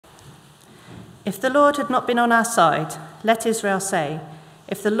If the Lord had not been on our side, let Israel say,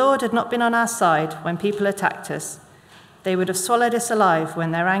 if the Lord had not been on our side when people attacked us, they would have swallowed us alive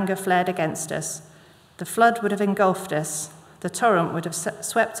when their anger flared against us. The flood would have engulfed us. The torrent would have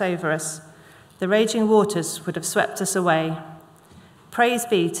swept over us. The raging waters would have swept us away. Praise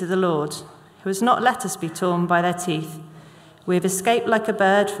be to the Lord, who has not let us be torn by their teeth. We have escaped like a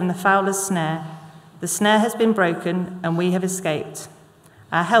bird from the fowler's snare. The snare has been broken, and we have escaped.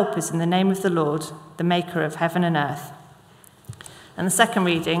 Our help is in the name of the Lord, the maker of heaven and earth. And the second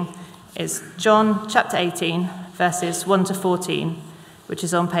reading is John chapter 18, verses 1 to 14, which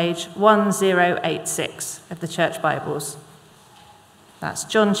is on page 1086 of the Church Bibles. That's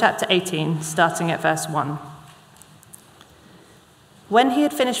John chapter 18, starting at verse 1. When he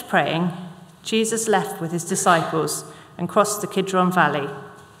had finished praying, Jesus left with his disciples and crossed the Kidron Valley.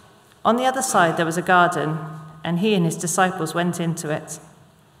 On the other side there was a garden, and he and his disciples went into it.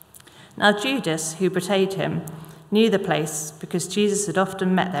 Now Judas, who betrayed him, knew the place because Jesus had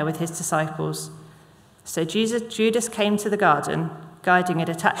often met there with his disciples. So Judas came to the garden, guiding a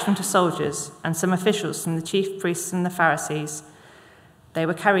detachment of soldiers and some officials from the chief priests and the Pharisees. They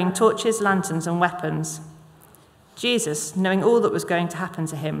were carrying torches, lanterns, and weapons. Jesus, knowing all that was going to happen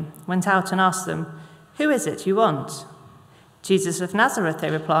to him, went out and asked them, "Who is it you want?" "Jesus of Nazareth," they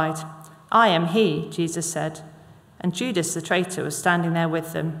replied. "I am he," Jesus said. And Judas the traitor was standing there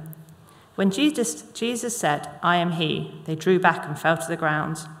with them. When Jesus said, "I am he," they drew back and fell to the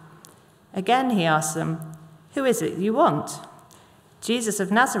ground. Again he asked them, "Who is it you want?" "Jesus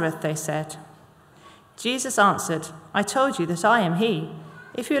of Nazareth," they said. Jesus answered, "I told you that I am he.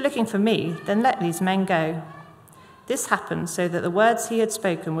 If you are looking for me, then let these men go." This happened so that the words he had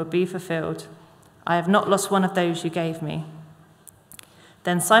spoken would be fulfilled. "I have not lost one of those you gave me."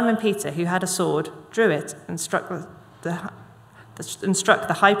 Then Simon Peter, who had a sword, drew it and struck the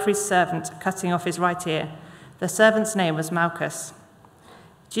high priest's servant, cutting off his right ear. The servant's name was Malchus.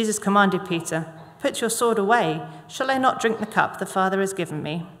 Jesus commanded Peter, "Put your sword away. Shall I not drink the cup the Father has given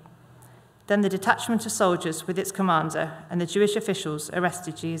me?" Then the detachment of soldiers with its commander and the Jewish officials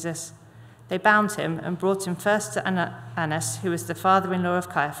arrested Jesus. They bound him and brought him first to Annas, who was the father-in-law of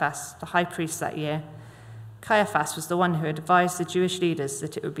Caiaphas, the high priest that year. Caiaphas was the one who had advised the Jewish leaders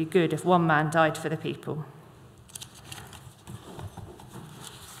that it would be good if one man died for the people.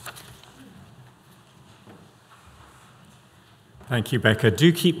 Thank you, Becca.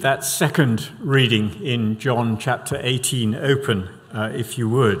 Do keep that second reading in John chapter 18 open, if you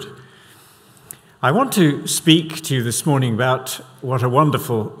would. I want to speak to you this morning about what a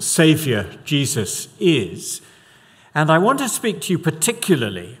wonderful Saviour Jesus is. And I want to speak to you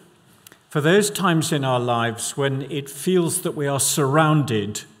particularly for those times in our lives when it feels that we are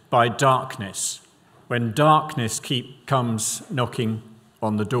surrounded by darkness, when darkness comes knocking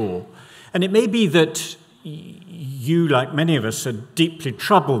on the door. And it may be that you, like many of us, are deeply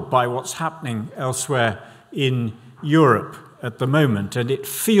troubled by what's happening elsewhere in Europe at the moment, and it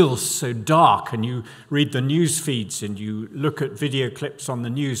feels so dark, and you read the news feeds and you look at video clips on the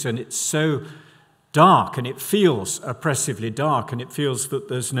news, and it's so dark, and it feels oppressively dark, and it feels that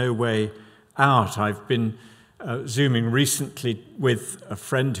there's no way out. I've been Zooming recently with a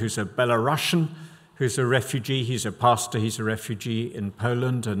friend who's a Belarusian, who's a refugee. He's a pastor, he's a refugee in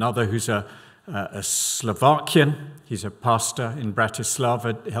Poland. Another who's a Slovakian. He's a pastor in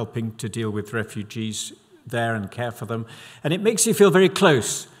Bratislava, helping to deal with refugees there and care for them. And it makes you feel very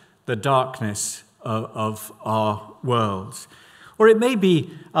close, the darkness of our world. Or it may be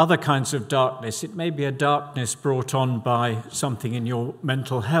other kinds of darkness. It may be a darkness brought on by something in your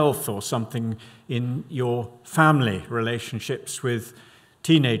mental health or something in your family, relationships with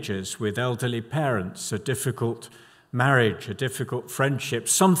teenagers, with elderly parents, a difficult marriage, a difficult friendship,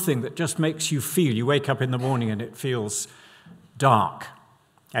 something that just makes you feel, you wake up in the morning and it feels dark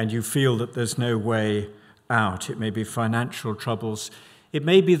and you feel that there's no way out. It may be financial troubles. It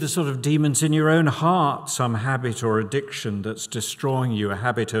may be the sort of demons in your own heart, some habit or addiction that's destroying you, a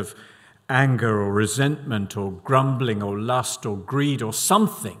habit of anger or resentment or grumbling or lust or greed or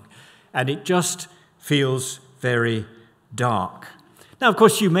something, and it just feels very dark. Now, of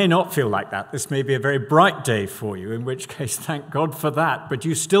course, you may not feel like that. This may be a very bright day for you, in which case, thank God for that. But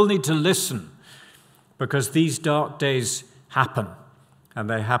you still need to listen, because these dark days happen, and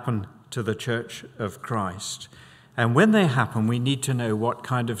they happen to the Church of Christ. And when they happen, we need to know what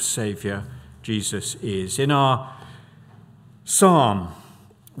kind of Saviour Jesus is. In our psalm,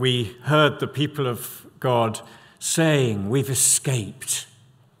 we heard the people of God saying, we've escaped,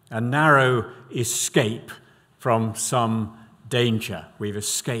 a narrow escape from some danger. We've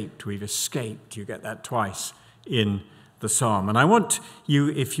escaped. You get that twice in the psalm. And I want you,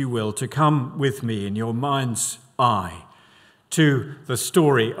 if you will, to come with me in your mind's eye to the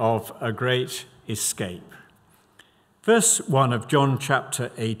story of a great escape. Verse 1 of John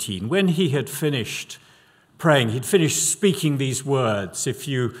chapter 18, when he had finished praying, he'd finished speaking these words. If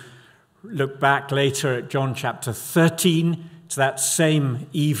you look back later at John chapter 13, it's that same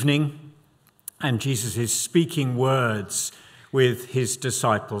evening, and Jesus is speaking words with his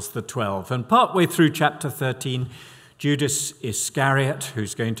disciples, the 12. And partway through chapter 13, Judas Iscariot,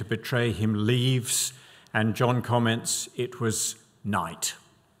 who's going to betray him, leaves, and John comments, it was night.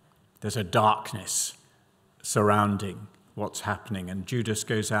 There's a darkness surrounding what's happening, and Judas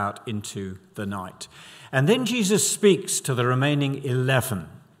goes out into the night. And then Jesus speaks to the remaining 11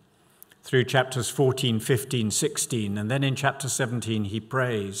 through chapters 14, 15, 16, and then in chapter 17 he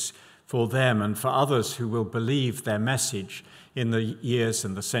prays for them and for others who will believe their message in the years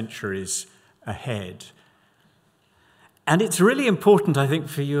and the centuries ahead. And it's really important, I think,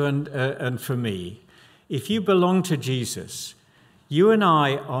 for you and for me, if you belong to Jesus, you and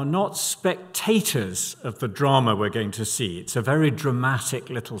I are not spectators of the drama we're going to see. It's a very dramatic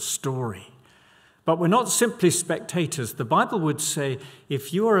little story. But we're not simply spectators. The Bible would say,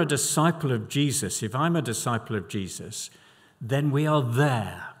 if you are a disciple of Jesus, if I'm a disciple of Jesus, then we are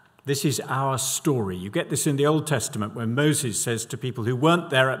there. This is our story. You get this in the Old Testament when Moses says to people who weren't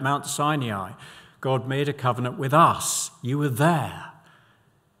there at Mount Sinai, God made a covenant with us. You were there.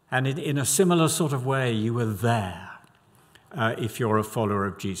 And in a similar sort of way, you were there if you're a follower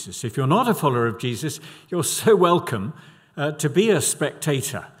of Jesus. If you're not a follower of Jesus, you're so welcome to be a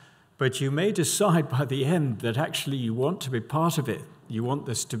spectator. But you may decide by the end that actually you want to be part of it. You want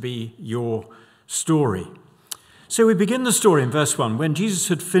this to be your story. So we begin the story in verse 1. When Jesus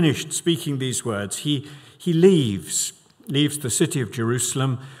had finished speaking these words, he leaves the city of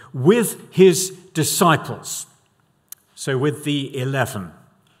Jerusalem with his disciples. So with the 11,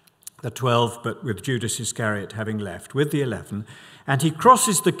 the 12, but with Judas Iscariot having left, with the 11. And he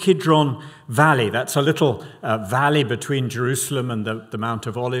crosses the Kidron Valley. That's a little valley between Jerusalem and the Mount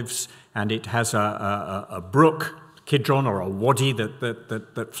of Olives, and it has a brook, Kidron, or a wadi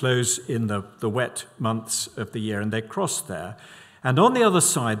that flows in the wet months of the year, and they crossed there. And on the other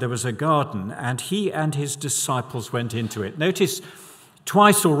side there was a garden, and he and his disciples went into it. Notice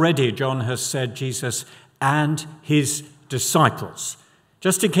twice already John has said Jesus and his disciples.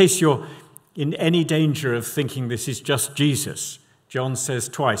 Just in case you're in any danger of thinking this is just Jesus, John says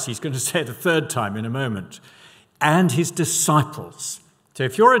twice. He's going to say it a third time in a moment. And his disciples. So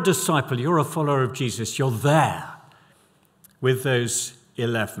if you're a disciple, you're a follower of Jesus, you're there with those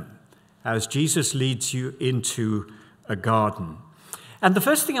 11 as Jesus leads you into a garden. And the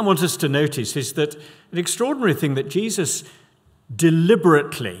first thing I want us to notice is that an extraordinary thing that Jesus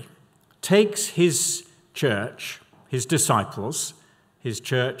deliberately takes his church, his disciples, his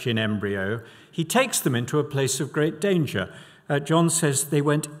church in embryo, he takes them into a place of great danger. John says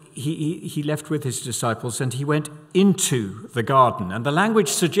he left with his disciples and he went into the garden. And the language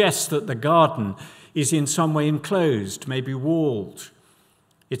suggests that the garden is in some way enclosed, maybe walled.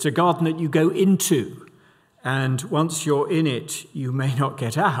 It's a garden that you go into, and once you're in it, you may not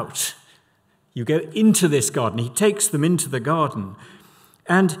get out. You go into this garden. He takes them into the garden.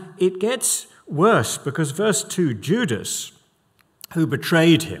 And it gets worse because verse 2, Judas, who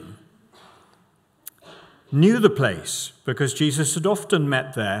betrayed him, knew the place because Jesus had often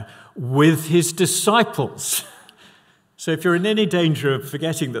met there with his disciples. So if you're in any danger of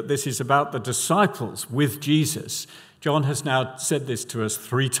forgetting that this is about the disciples with Jesus, John has now said this to us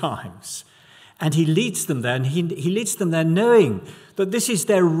 3 times. And he leads them there, and he leads them there knowing that this is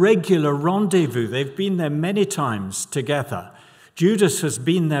their regular rendezvous. They've been there many times together. Judas has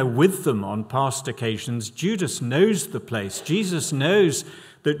been there with them on past occasions. Judas knows the place. Jesus knows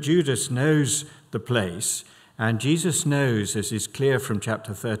that Judas knows the place. And Jesus knows, as is clear from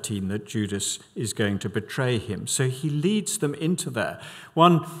chapter 13, that Judas is going to betray him. So he leads them into there.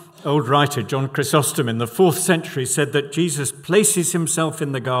 One old writer, John Chrysostom, in the 4th century, said that Jesus places himself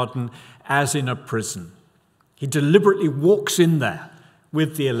in the garden as in a prison. He deliberately walks in there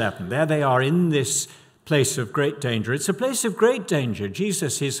with the 11. There they are in this place of great danger. It's a place of great danger.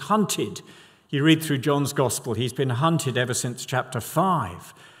 Jesus is hunted. You read through John's Gospel, he's been hunted ever since chapter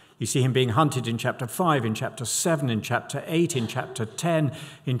 5. You see him being hunted in chapter 5, in chapter 7, in chapter 8, in chapter 10,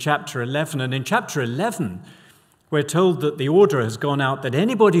 in chapter 11. And in chapter 11, we're told that the order has gone out that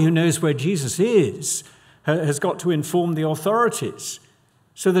anybody who knows where Jesus is has got to inform the authorities.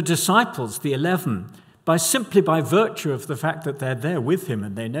 So the disciples, the 11, simply by virtue of the fact that they're there with him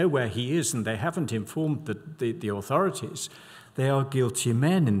and they know where he is and they haven't informed the authorities, they are guilty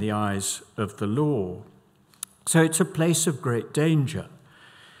men in the eyes of the law. So it's a place of great danger.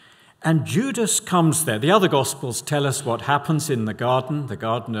 And Judas comes there. The other Gospels tell us what happens in the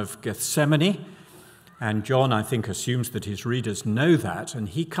Garden of Gethsemane. And John, I think, assumes that his readers know that. And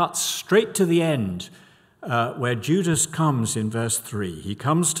he cuts straight to the end where Judas comes in verse 3. He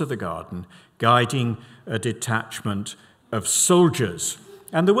comes to the garden guiding a detachment of soldiers.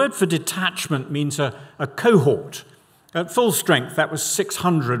 And the word for detachment means a cohort. At full strength, that was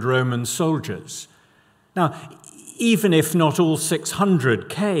 600 Roman soldiers. Now, even if not all 600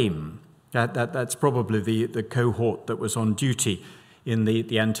 came, that's probably the cohort that was on duty in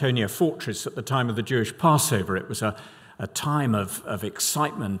the Antonia fortress at the time of the Jewish Passover. It was a time of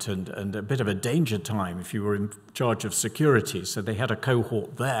excitement and a bit of a danger time if you were in charge of security, so they had a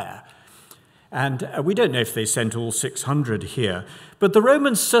cohort there. And we don't know if they sent all 600 here, but the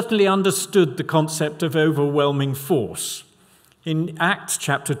Romans certainly understood the concept of overwhelming force. In Acts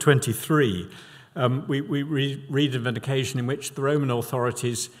chapter 23, we read of an occasion in which the Roman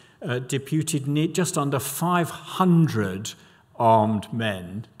authorities deputed just under 500 armed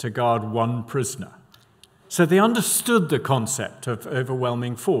men to guard one prisoner. So they understood the concept of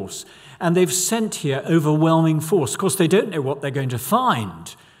overwhelming force, and they've sent here overwhelming force. Of course, they don't know what they're going to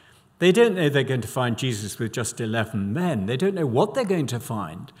find. They don't know they're going to find Jesus with just 11 men. They don't know what they're going to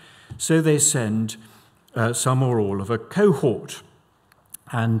find. So they send some or all of a cohort.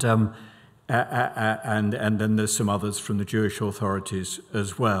 And then there's some others from the Jewish authorities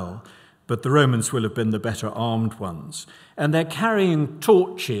as well. But the Romans will have been the better armed ones. And they're carrying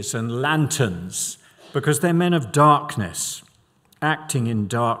torches and lanterns because they're men of darkness, acting in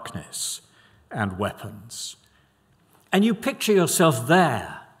darkness, and weapons. And you picture yourself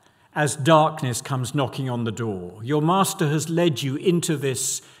there as darkness comes knocking on the door. Your master has led you into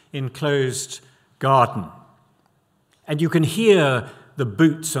this enclosed garden. And you can hear the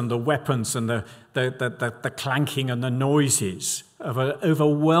boots and the weapons and the clanking and the noises of an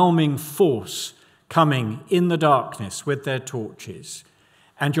overwhelming force coming in the darkness with their torches.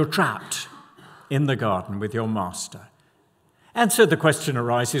 And you're trapped in the garden with your master. And so the question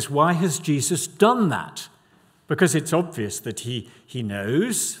arises, why has Jesus done that? Because it's obvious that he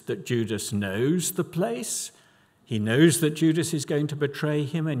knows that Judas knows the place. He knows that Judas is going to betray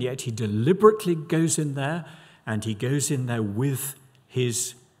him, and yet he deliberately goes in there, and he goes in there with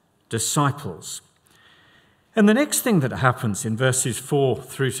his disciples. And the next thing that happens in verses 4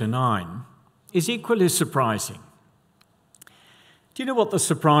 through to 9 is equally surprising. Do you know what the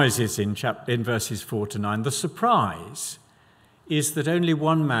surprise is in verses 4 to 9? The surprise is that only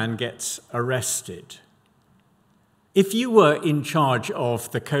one man gets arrested. If you were in charge of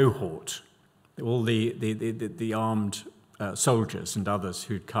the cohort, all the armed soldiers and others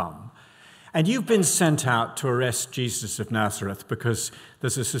who'd come, and you've been sent out to arrest Jesus of Nazareth because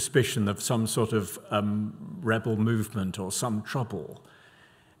there's a suspicion of some sort of rebel movement or some trouble,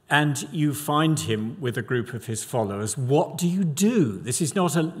 and you find him with a group of his followers, what do you do? This is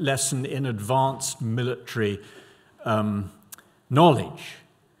not a lesson in advanced military knowledge.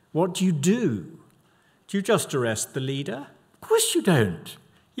 What do you do? Do you just arrest the leader? Of course you don't.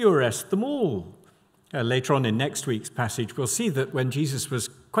 You arrest them all. Later on in next week's passage, we'll see that when Jesus was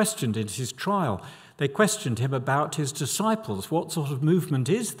questioned in his trial, they questioned him about his disciples. What sort of movement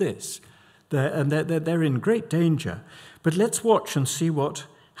is this? They're in great danger. But let's watch and see what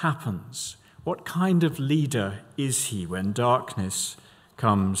happens. What kind of leader is he when darkness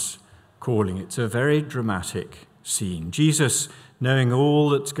comes calling? It's a very dramatic scene. Jesus knowing all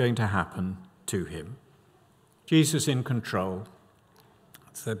that's going to happen to him. Jesus in control.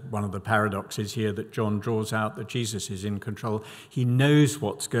 It's one of the paradoxes here that John draws out, that Jesus is in control. He knows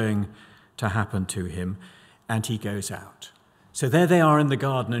what's going to happen to him, and he goes out. So there they are in the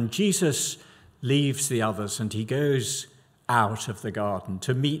garden, and Jesus leaves the others, and he goes out of the garden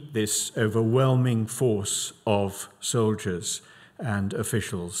to meet this overwhelming force of soldiers and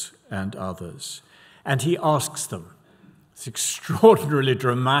officials and others. And he asks them, this extraordinarily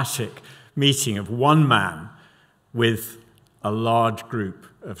dramatic meeting of one man with a large group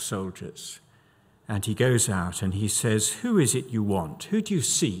of soldiers. And he goes out and he says, who is it you want? Who do you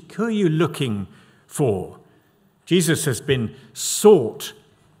seek? Who are you looking for? Jesus has been sought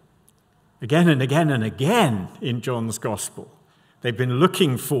again and again and again in John's Gospel. They've been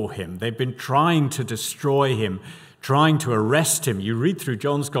looking for him. They've been trying to destroy him, trying to arrest him. You read through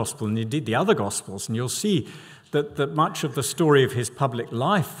John's Gospel and indeed the other Gospels, and you'll see that much of the story of his public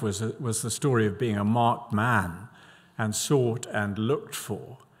life was the story of being a marked man and sought and looked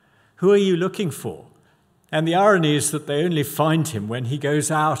for. Who are you looking for? And the irony is that they only find him when he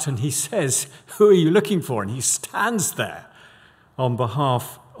goes out and he says, who are you looking for? And he stands there on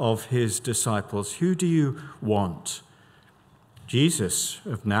behalf of his disciples, "Who do you want?" "Jesus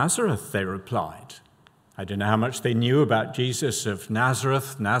of Nazareth," they replied. I don't know how much they knew about Jesus of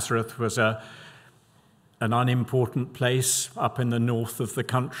Nazareth. Nazareth was an unimportant place up in the north of the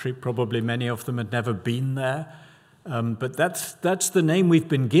country. Probably many of them had never been there. But that's the name we've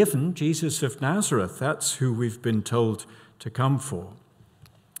been given, Jesus of Nazareth. That's who we've been told to come for.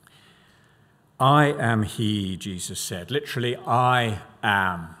 "I am he," Jesus said. Literally, "I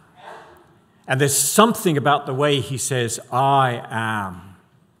am." And there's something about the way he says, "I am."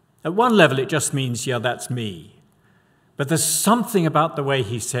 At one level, it just means, yeah, that's me. But there's something about the way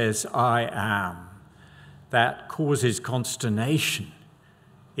he says, "I am," that causes consternation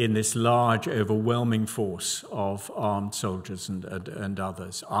in this large, overwhelming force of armed soldiers and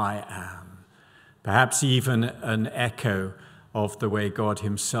others. "I am." Perhaps even an echo of the way God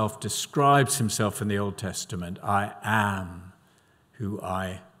himself describes himself in the Old Testament. "I am who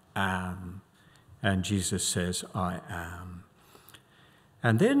I am." And Jesus says, "I am."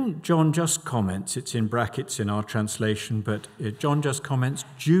 And then John just comments, it's in brackets in our translation, but John just comments,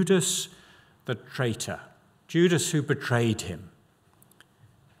 "Judas the traitor," Judas who betrayed him,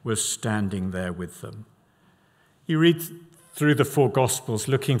 was standing there with them. You read through the four Gospels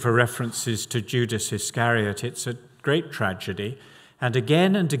looking for references to Judas Iscariot. It's a great tragedy. And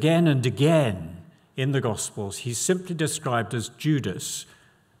again and again and again in the Gospels, he's simply described as Judas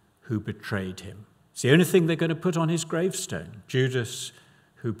who betrayed him. It's the only thing they're going to put on his gravestone, Judas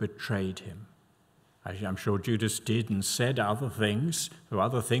who betrayed him. I'm sure Judas did and said other things. There were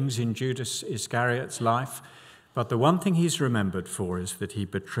other things in Judas Iscariot's life. But the one thing he's remembered for is that he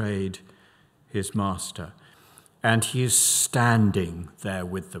betrayed his master. And he is standing there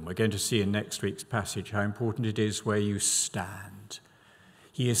with them. We're going to see in next week's passage how important it is where you stand.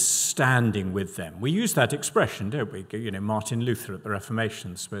 He is standing with them. We use that expression, don't we? Martin Luther at the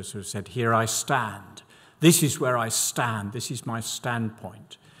Reformation said, "Here I stand. This is where I stand. This is my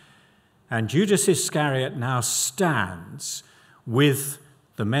standpoint." And Judas Iscariot now stands with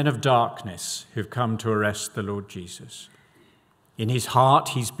the men of darkness who've come to arrest the Lord Jesus. In his heart,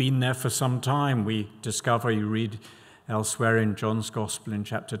 he's been there for some time. We discover, you read elsewhere in John's Gospel in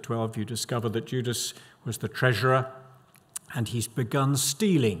chapter 12, you discover that Judas was the treasurer and he's begun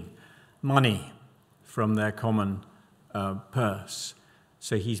stealing money from their common purse.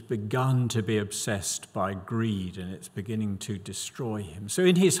 So he's begun to be obsessed by greed and it's beginning to destroy him. So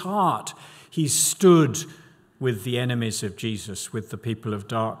in his heart, he's stood with the enemies of Jesus, with the people of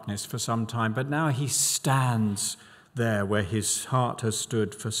darkness for some time, but now he stands there where his heart has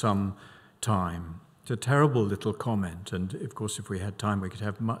stood for some time. It's a terrible little comment, and of course if we had time we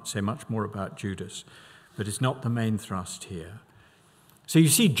could say much more about Judas, but it's not the main thrust here. So you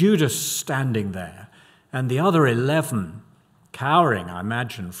see Judas standing there, and the other 11 cowering, I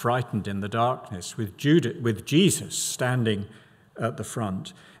imagine, frightened in the darkness, with Jesus standing at the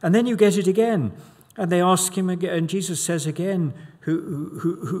front. And then you get it again. And they ask him again, and Jesus says again,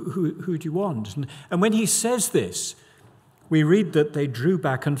 who do you want? And when he says this, we read that they drew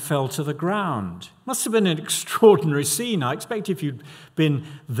back and fell to the ground. Must have been an extraordinary scene. I expect if you'd been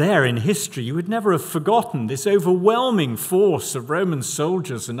there in history, you would never have forgotten this overwhelming force of Roman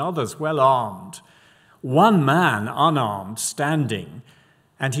soldiers and others well armed. One man, unarmed, standing,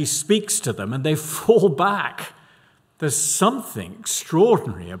 and he speaks to them, and they fall back. There's something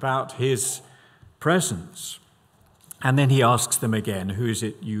extraordinary about his presence. And then he asks them again, "Who is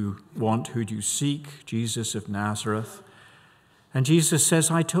it you want? Who do you seek?" "Jesus of Nazareth." And Jesus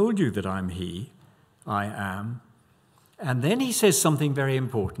says, "I told you that I'm he. I am." And then he says something very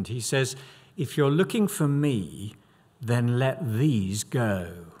important. He says, "If you're looking for me, then let these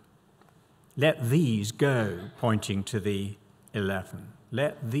go." Let these go, pointing to the 11.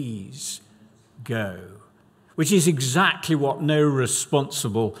 Let these go. Which is exactly what no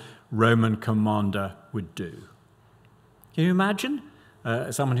responsible Roman commander would do. Can you imagine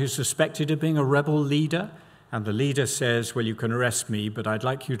someone who's suspected of being a rebel leader, and the leader says, "Well, you can arrest me, but I'd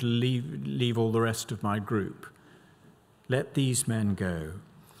like you to leave all the rest of my group. Let these men go."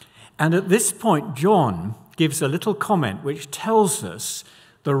 And at this point, John gives a little comment which tells us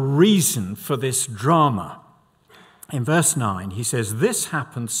the reason for this drama. In verse 9, he says, "This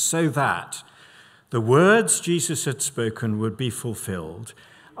happened so that the words Jesus had spoken would be fulfilled.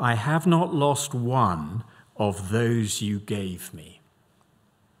 I have not lost one of those you gave me."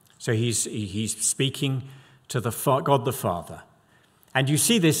 So he's speaking to God the Father. And you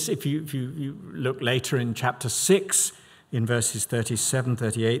see this if you look later in chapter 6, in verses 37,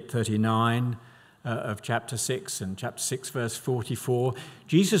 38, 39 of chapter 6, and chapter 6, verse 44.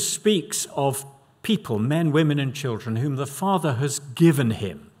 Jesus speaks of people, men, women, and children, whom the Father has given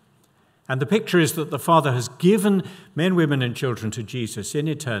him. And the picture is that the Father has given men, women, and children to Jesus in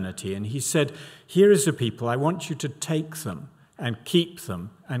eternity. And he said, here is a people, I want you to take them and keep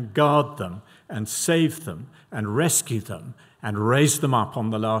them and guard them and save them and rescue them and raise them up on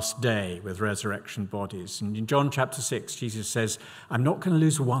the last day with resurrection bodies. And in John chapter 6, Jesus says, I'm not going to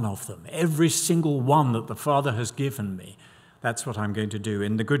lose one of them. Every single one that the Father has given me, that's what I'm going to do.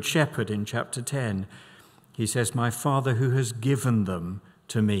 In the Good Shepherd in chapter 10, he says, my Father who has given them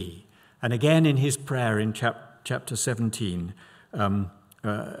to me. And again in his prayer in chapter 17,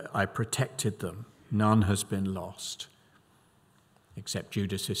 I protected them. None has been lost, except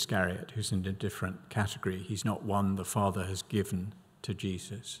Judas Iscariot, who's in a different category. He's not one the Father has given to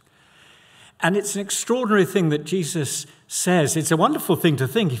Jesus. And it's an extraordinary thing that Jesus says. It's a wonderful thing to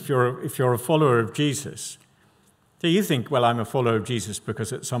think if you're a follower of Jesus. So you think, well, I'm a follower of Jesus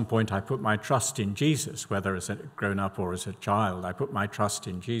because at some point I put my trust in Jesus, whether as a grown-up or as a child, I put my trust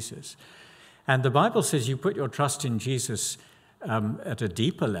in Jesus. And the Bible says you put your trust in Jesus at a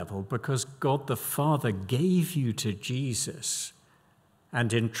deeper level because God the Father gave you to Jesus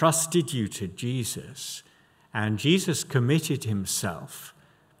and entrusted you to Jesus. And Jesus committed himself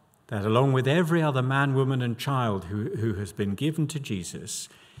that along with every other man, woman, and child who has been given to Jesus,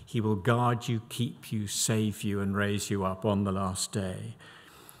 he will guard you, keep you, save you, and raise you up on the last day.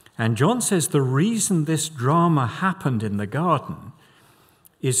 And John says the reason this drama happened in the garden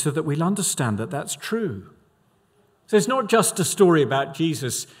is so that we'll understand that that's true. So it's not just a story about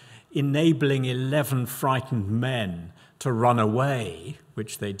Jesus enabling 11 frightened men to run away,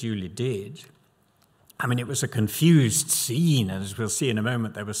 which they duly did. I mean, it was a confused scene, and as we'll see in a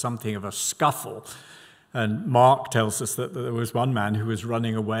moment, there was something of a scuffle. And Mark tells us that there was one man who was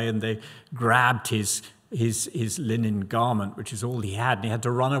running away and they grabbed his linen garment, which is all he had, and he had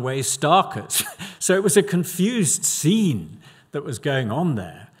to run away starkers. So it was a confused scene that was going on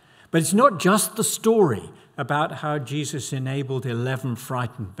there. But it's not just the story about how Jesus enabled 11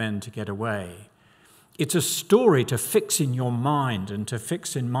 frightened men to get away. It's a story to fix in your mind and to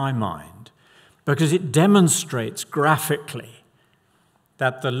fix in my mind, because it demonstrates graphically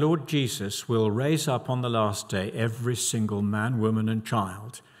that the Lord Jesus will raise up on the last day every single man, woman, and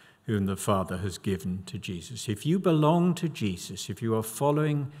child whom the Father has given to Jesus. If you belong to Jesus, if you are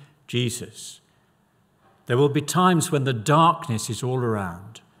following Jesus, there will be times when the darkness is all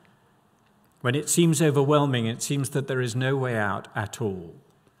around, when it seems overwhelming, it seems that there is no way out at all.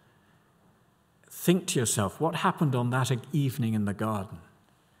 Think to yourself, what happened on that evening in the garden?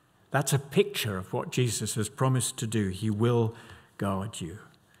 That's a picture of what Jesus has promised to do. He will guard you.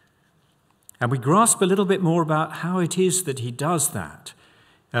 And we grasp a little bit more about how it is that he does that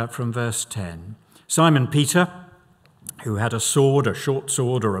from verse 10. Simon Peter, who had a sword, a short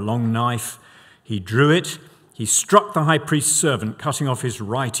sword or a long knife, he drew it. He struck the high priest's servant, cutting off his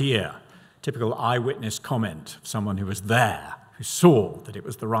right ear. Typical eyewitness comment of someone who was there, who saw that it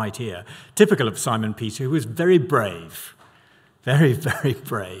was the right ear. Typical of Simon Peter, who was very brave. Very, very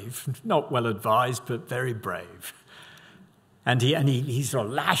brave. Not well advised, but very brave. And he sort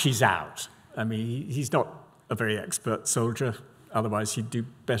of lashes out. I mean, he's not a very expert soldier. Otherwise, he'd do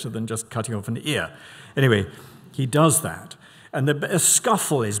better than just cutting off an ear. Anyway, he does that. And a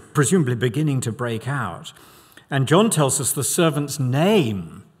scuffle is presumably beginning to break out. And John tells us the servant's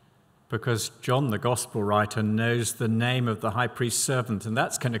name, because John, the gospel writer, knows the name of the high priest's servant. And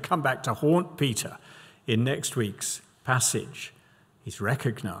that's going to come back to haunt Peter in next week's passage. He's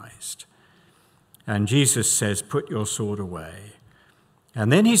recognized. And Jesus says, put your sword away.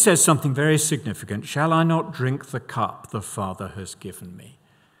 And then he says something very significant. Shall I not drink the cup the Father has given me?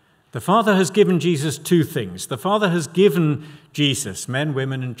 The Father has given Jesus two things. The Father has given Jesus men,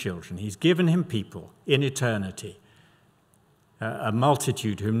 women, and children. He's given him people in eternity, a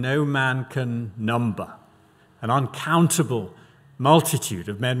multitude whom no man can number, an uncountable multitude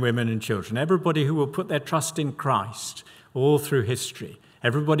of men, women, and children. Everybody who will put their trust in Christ all through history.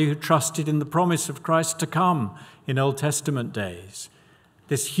 Everybody who trusted in the promise of Christ to come in Old Testament days.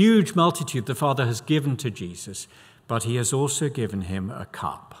 This huge multitude the Father has given to Jesus, but he has also given him a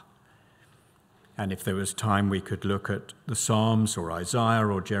cup. And if there was time, we could look at the Psalms or Isaiah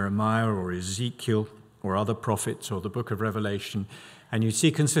or Jeremiah or Ezekiel or other prophets or the book of Revelation, and you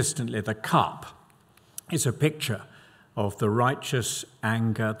see consistently the cup is a picture of the righteous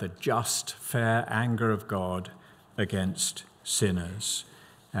anger, the just, fair anger of God against sinners.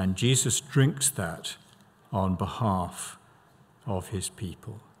 And Jesus drinks that on behalf of his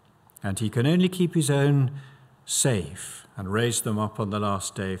people. And he can only keep his own safe and raise them up on the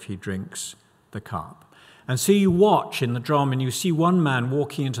last day if he drinks the cup. And so you watch in the drama and you see one man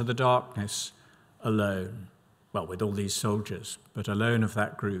walking into the darkness alone. Well, with all these soldiers, but alone of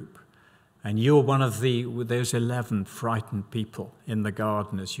that group. And you're one of those 11 frightened people in the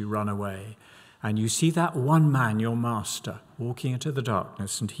garden as you run away. And you see that one man, your master, walking into the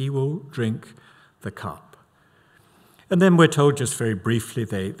darkness, and he will drink the cup. And then we're told just very briefly,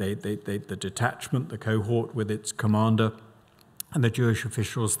 the detachment, the cohort with its commander, and the Jewish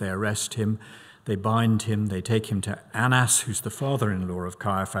officials, they arrest him, they bind him, they take him to Annas, who's the father-in-law of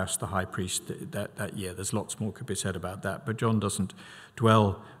Caiaphas, the high priest that year. There's lots more could be said about that, but John doesn't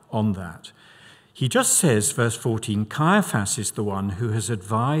dwell on that. He just says, verse 14, Caiaphas is the one who has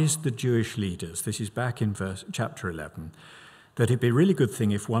advised the Jewish leaders, this is back in chapter 11, that it'd be a really good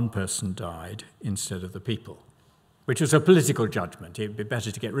thing if one person died instead of the people, which was a political judgment. It'd be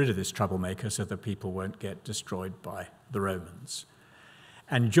better to get rid of this troublemaker so that people won't get destroyed by the Romans.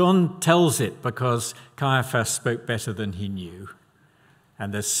 And John tells it because Caiaphas spoke better than he knew.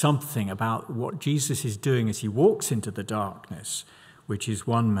 And there's something about what Jesus is doing as he walks into the darkness, which is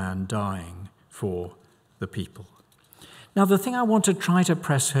one man dying for the people. Now, the thing I want to try to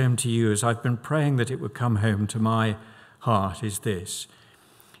press home to you, as I've been praying that it would come home to my heart, is this.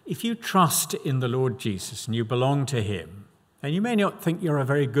 If you trust in the Lord Jesus and you belong to him, and you may not think you're a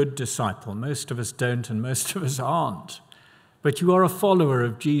very good disciple, most of us don't and most of us aren't, but you are a follower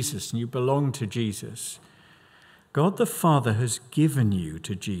of Jesus and you belong to Jesus, God the Father has given you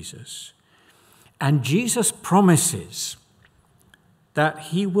to Jesus. And Jesus promises that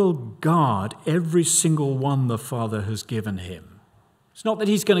he will guard every single one the Father has given him. It's not that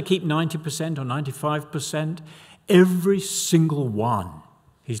he's going to keep 90% or 95%, every single one.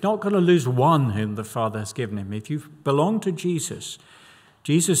 He's not going to lose one whom the Father has given him. If you belong to Jesus,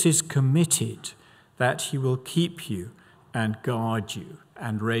 Jesus is committed that he will keep you and guard you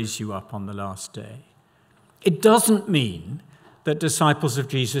and raise you up on the last day. It doesn't mean that disciples of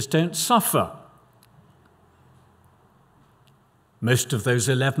Jesus don't suffer. Most of those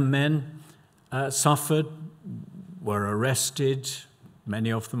 11 men suffered, were arrested.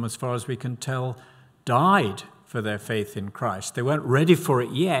 Many of them, as far as we can tell, died for their faith in Christ. They weren't ready for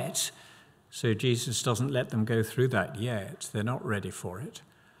it yet, so Jesus doesn't let them go through that yet. They're not ready for it.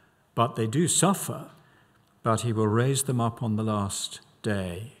 But they do suffer, but he will raise them up on the last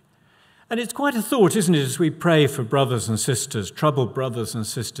day. And it's quite a thought, isn't it, as we pray for brothers and sisters, troubled brothers and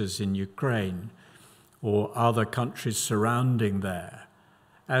sisters in Ukraine or other countries surrounding there,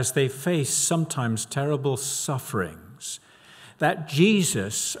 as they face sometimes terrible sufferings, that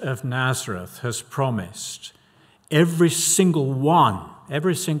Jesus of Nazareth has promised every single one,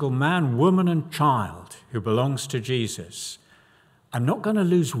 every single man, woman, and child who belongs to Jesus, I'm not going to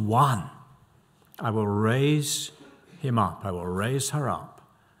lose one. I will raise him up. I will raise her up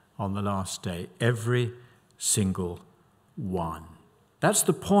on the last day, every single one. That's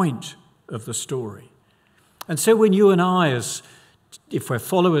the point of the story. And so when you and I, if we're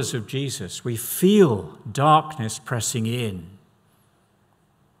followers of Jesus, we feel darkness pressing in.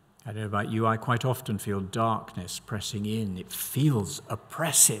 I don't know about you, I quite often feel darkness pressing in. It feels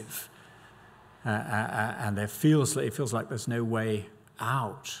oppressive. And it feels like there's no way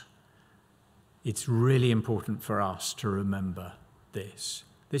out. It's really important for us to remember this.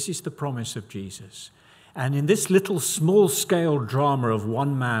 This is the promise of Jesus. And in this little small-scale drama of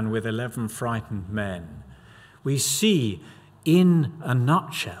one man with 11 frightened men, we see in a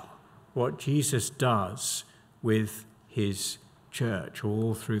nutshell what Jesus does with his church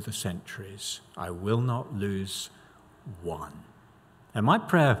all through the centuries. I will not lose one. And my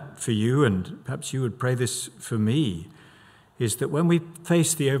prayer for you, and perhaps you would pray this for me, is that when we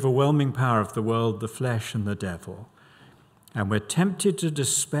face the overwhelming power of the world, the flesh, and the devil, and we're tempted to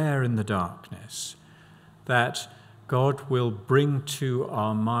despair in the darkness, that God will bring to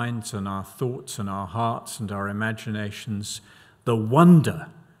our minds and our thoughts and our hearts and our imaginations the wonder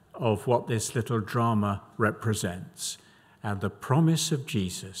of what this little drama represents and the promise of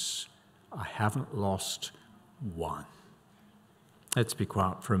Jesus, I haven't lost one. Let's be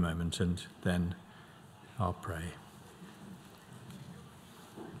quiet for a moment and then I'll pray.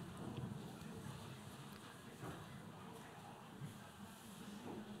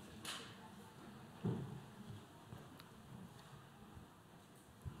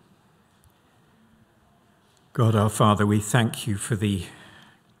 God our Father, we thank you for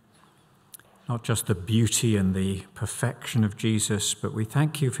not just the beauty and the perfection of Jesus, but we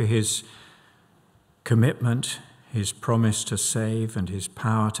thank you for his commitment, his promise to save and his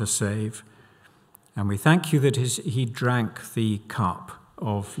power to save. And we thank you that he drank the cup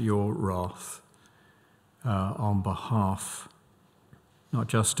of your wrath on behalf, not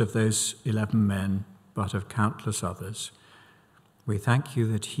just of those 11 men, but of countless others. We thank you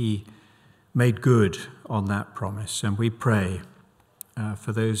that he made good on that promise. And we pray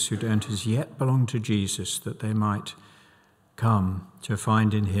for those who don't as yet belong to Jesus, that they might come to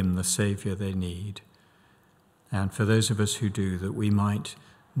find in him the Saviour they need. And for those of us who do, that we might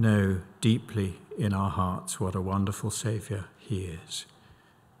know deeply in our hearts what a wonderful Saviour he is.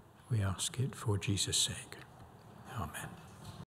 We ask it for Jesus' sake. Amen.